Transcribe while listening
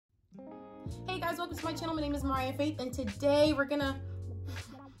Hey guys, welcome to my channel. My name is Mariah Faith, and today I'm gonna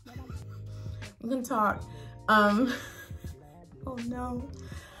talk. Oh no.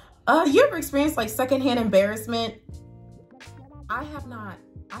 You ever experienced like secondhand embarrassment? I have not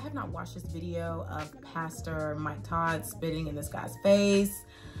watched this video of Pastor Mike Todd spitting in this guy's face.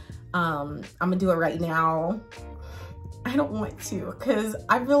 I'm gonna do it right now. I don't want to, because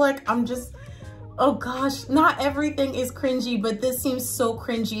I feel like I'm just, oh gosh, not everything is cringy, but this seems so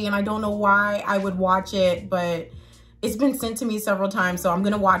cringy and I don't know why I would watch it, but it's been sent to me several times, so I'm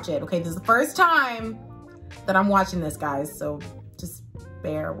gonna watch it. Okay, this is the first time that I'm watching this, guys, so just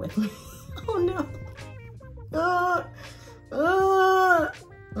bear with me. Oh no.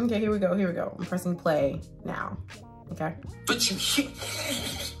 Okay, here we go. I'm pressing play now. Okay. But you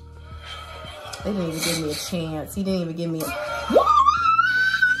They didn't even give me a chance. He didn't even give me a...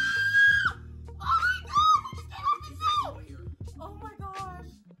 Oh my gosh.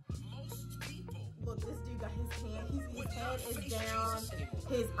 Look, this dude got his hand, his head is down,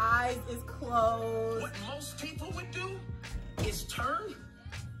 his eyes is closed. What most people would do is turn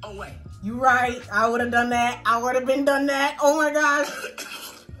away. You right. I would have done that. I would have been done that. Oh my gosh.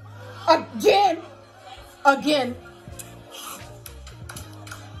 Again.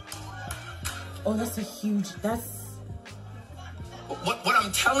 Oh, that's a huge, What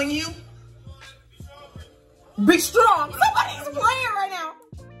I'm telling you? Big strong. Somebody's playing right now.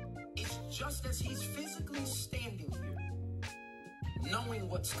 It's just as he's physically standing here, knowing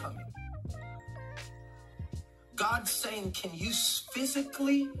what's coming. God's saying, can you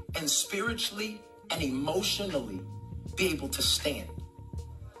physically and spiritually and emotionally be able to stand?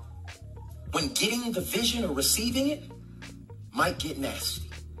 When getting the vision or receiving it might get nasty.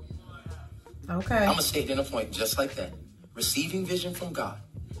 Okay. I'm going to state in a point just like that. Receiving vision from God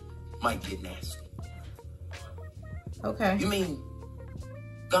might get nasty. Okay. You mean,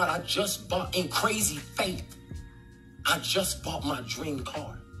 God, I just bought, in crazy faith, I just bought my dream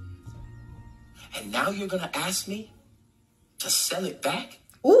car. And now you're going to ask me to sell it back?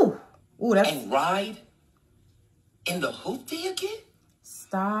 Ooh, that's... And ride in the hoopty again?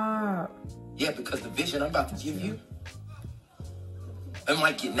 Stop. Yeah, because the vision I'm about to give you, it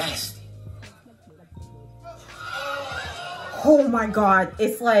might get nasty. Oh my God.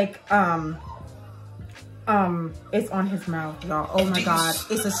 It's like, it's on his mouth, y'all. Oh my God.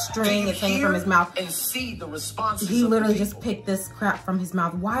 It's a string. It's hanging from his mouth. And see the responses. He literally just picked this crap from his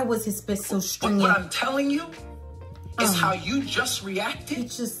mouth. Why was his spit so stringy? What I'm telling you is how you just reacted.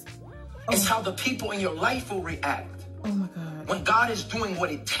 It's how the people in your life will react. Oh my God. When God is doing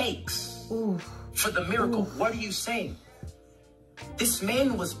what it takes for the miracle. What are you saying? This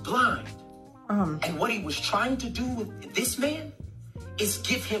man was blind. And what he was trying to do with this man is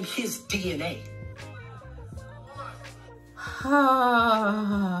give him his DNA.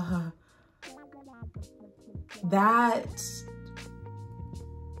 That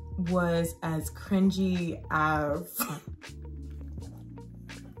was as cringy as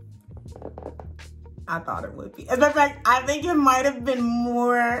I thought it would be. As a matter of fact, I think it might have been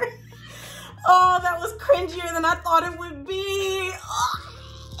more. Oh, that was cringier than I thought it would be. Oh,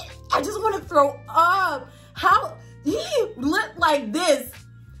 I just want to throw up. How he looked like this.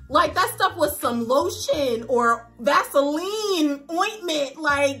 Like that stuff was some lotion or Vaseline ointment.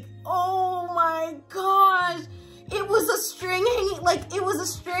 Like, oh my gosh. It was a string hanging, like it was a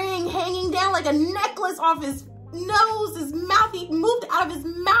string hanging down like a necklace off his nose, his mouth. He moved out of his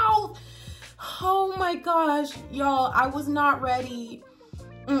mouth. Oh my gosh, y'all, I was not ready.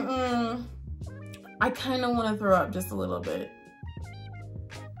 I kind of want to throw up just a little bit.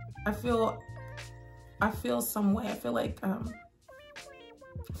 I feel some way. I feel like I'm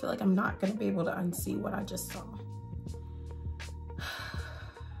not gonna be able to unsee what I just saw.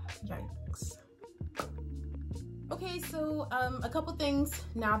 Yikes. Okay, so a couple things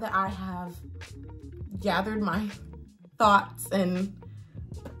now that I have gathered my thoughts and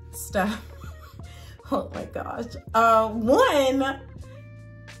stuff. Oh my gosh. One,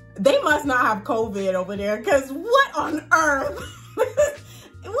 they must not have COVID over there, because what on earth?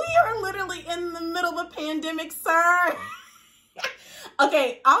 We are literally in the middle of a pandemic, sir.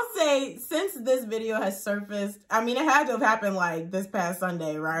 Okay, I'll say since this video has surfaced, I mean, it had to have happened like this past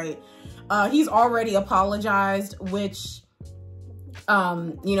Sunday, right? He's already apologized, which,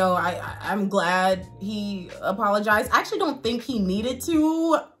 you know, I'm glad he apologized. I actually don't think he needed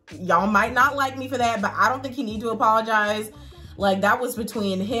to. Y'all might not like me for that, but I don't think he needed to apologize. Like, that was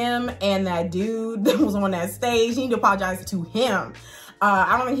between him and that dude that was on that stage. He needed to apologize to him.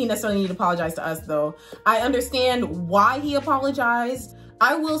 I don't think he necessarily needed to apologize to us, though. I understand why he apologized.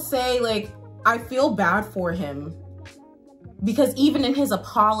 I will say, like, I feel bad for him because even in his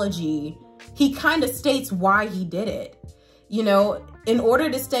apology, he kind of states why he did it. You know, in order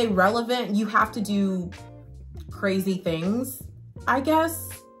to stay relevant, you have to do crazy things, I guess.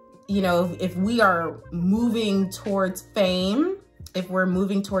 You know, if we are moving towards fame, if we're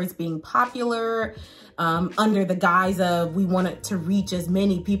moving towards being popular, under the guise of we want it to reach as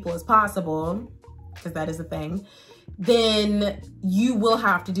many people as possible, because that is a thing, then you will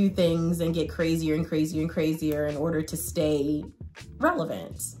have to do things and get crazier and crazier and crazier in order to stay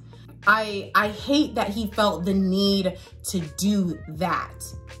relevant. I hate that he felt the need to do that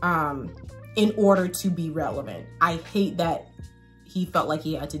in order to be relevant. I hate that he felt like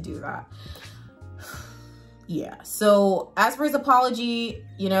he had to do that. Yeah, so as for his apology,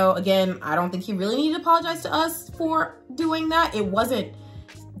 you know, again, I don't think he really needed to apologize to us for doing that. It wasn't,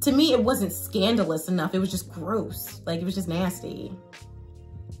 to me, it wasn't scandalous enough. It was just gross. Like, it was just nasty.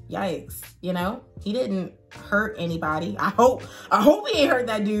 Yikes, you know? He didn't hurt anybody. I hope he ain't hurt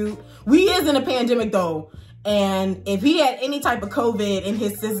that dude. We is in a pandemic though. And if he had any type of COVID in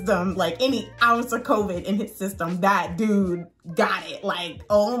his system, like any ounce of COVID in his system, that dude got it. Like,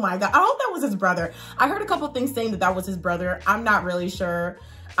 oh my God. I hope that was his brother. I heard a couple of things saying that that was his brother. I'm not really sure.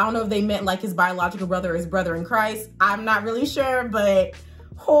 I don't know if they meant like his biological brother or his brother in Christ. I'm not really sure, but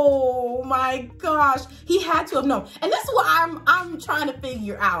oh my gosh, he had to have known. And this is what I'm trying to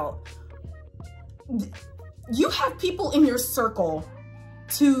figure out. You have people in your circle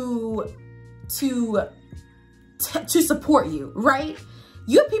to support you, right?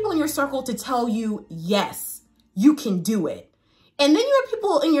 You have people in your circle to tell you, yes, you can do it. And then you have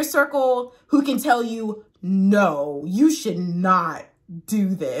people in your circle who can tell you, no, you should not do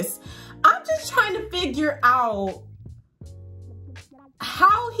this. I'm just trying to figure out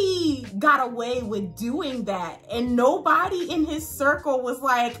how he got away with doing that. And nobody in his circle was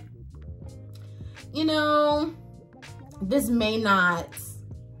like, you know, this may not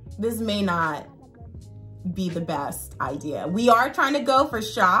be the best idea. We are trying to go for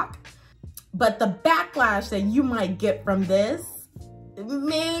shock, but the backlash that you might get from this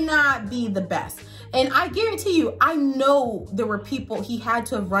may not be the best. And I guarantee you, I know there were people, he had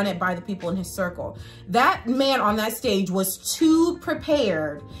to have run it by the people in his circle. That man on that stage was too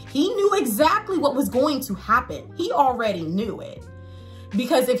prepared. He knew exactly what was going to happen. He already knew it.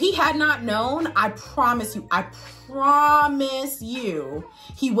 Because if he had not known, I promise you,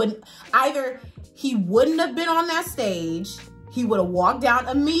 he wouldn't, either he wouldn't have been on that stage, he would have walked down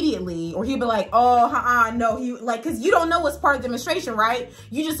immediately, or he'd be like, oh, no, he, like, cause you don't know what's part of the demonstration, right?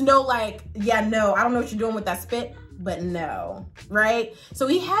 You just know like, yeah, no, I don't know what you're doing with that spit, but no, right? So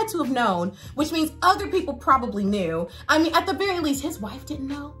he had to have known, which means other people probably knew. I mean, at the very least, his wife didn't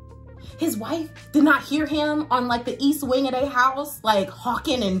know. His wife did not hear him on like the east wing of their house, like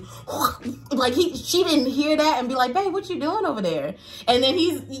hawking and like she didn't hear that and be like, babe, what you doing over there? And then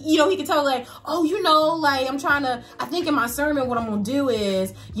he's, you know, he could tell like, oh, you know, like I think in my sermon, what I'm gonna do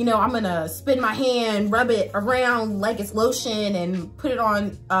is, you know, I'm gonna spin my hand, rub it around like it's lotion and put it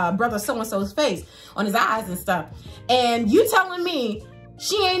on brother so-and-so's face, on his eyes and stuff. And you telling me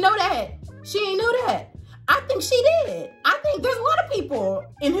she ain't know that? She ain't know that? I think she did. I think there's a lot of people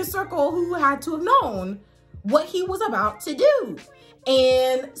in his circle who had to have known what he was about to do.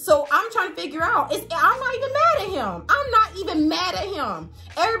 And so I'm trying to figure out, I'm not even mad at him. I'm not even mad at him.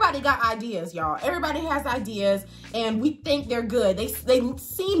 Everybody got ideas, y'all. Everybody has ideas and we think they're good. They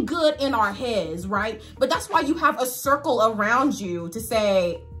seem good in our heads, right? But that's why you have a circle around you to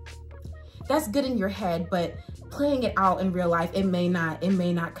say, that's good in your head, but playing it out in real life, it may not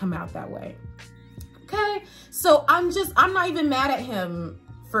come out that way. Okay, so I'm not even mad at him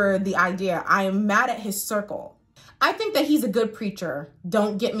for the idea. I am mad at his circle. I think that he's a good preacher.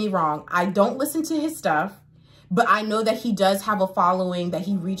 Don't get me wrong. I don't listen to his stuff, but I know that he does have a following, that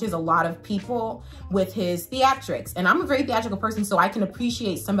he reaches a lot of people with his theatrics. And I'm a very theatrical person, so I can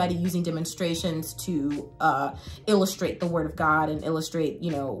appreciate somebody using demonstrations to illustrate the word of God and illustrate,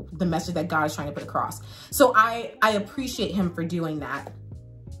 you know, the message that God is trying to put across. So I appreciate him for doing that.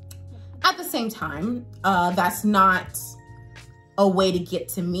 At the same time, that's not a way to get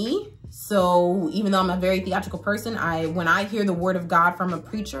to me. So even though I'm a very theatrical person, when I hear the word of God from a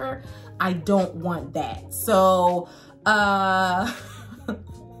preacher, I don't want that. So, but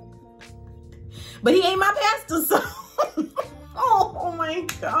he ain't my pastor, so, oh my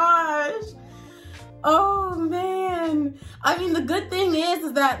gosh. Oh man. I mean, the good thing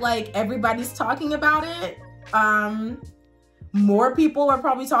is that like everybody's talking about it. More people are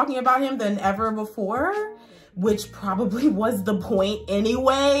probably talking about him than ever before, which probably was the point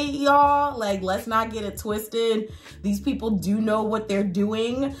anyway, y'all. Like, let's not get it twisted. These people do know what they're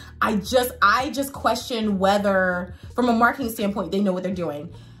doing. I just question whether, from a marketing standpoint, they know what they're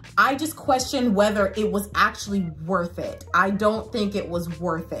doing. I just question whether it was actually worth it. I don't think it was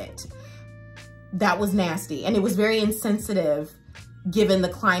worth it. That was nasty. And it was very insensitive given the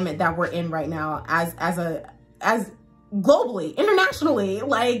climate that we're in right now as globally, internationally.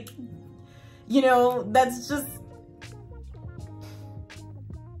 Like, you know, that's just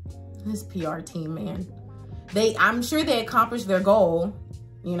this PR team, man. I'm sure they accomplished their goal.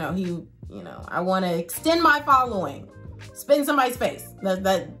 You know, I want to extend my following. Spit in somebody's face.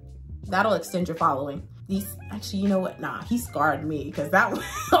 That'll extend your following. Actually, you know what? Nah, he scarred me because that was,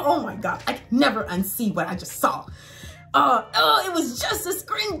 oh my God, I can never unsee what I just saw. It was just as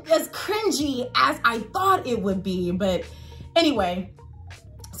cringy as I thought it would be. But anyway,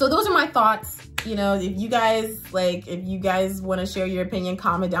 so those are my thoughts. You know, if you guys want to share your opinion,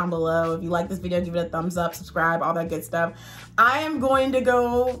 comment down below. If you like this video, give it a thumbs up, subscribe, all that good stuff. I am going to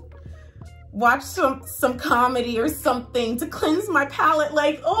go watch some comedy or something to cleanse my palate.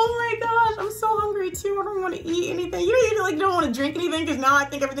 Like, oh my gosh, I'm so hungry too. I don't want to eat anything. You don't want to drink anything because now I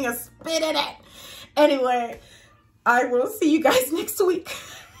think everything has spit in it. Anyway, I will see you guys next week.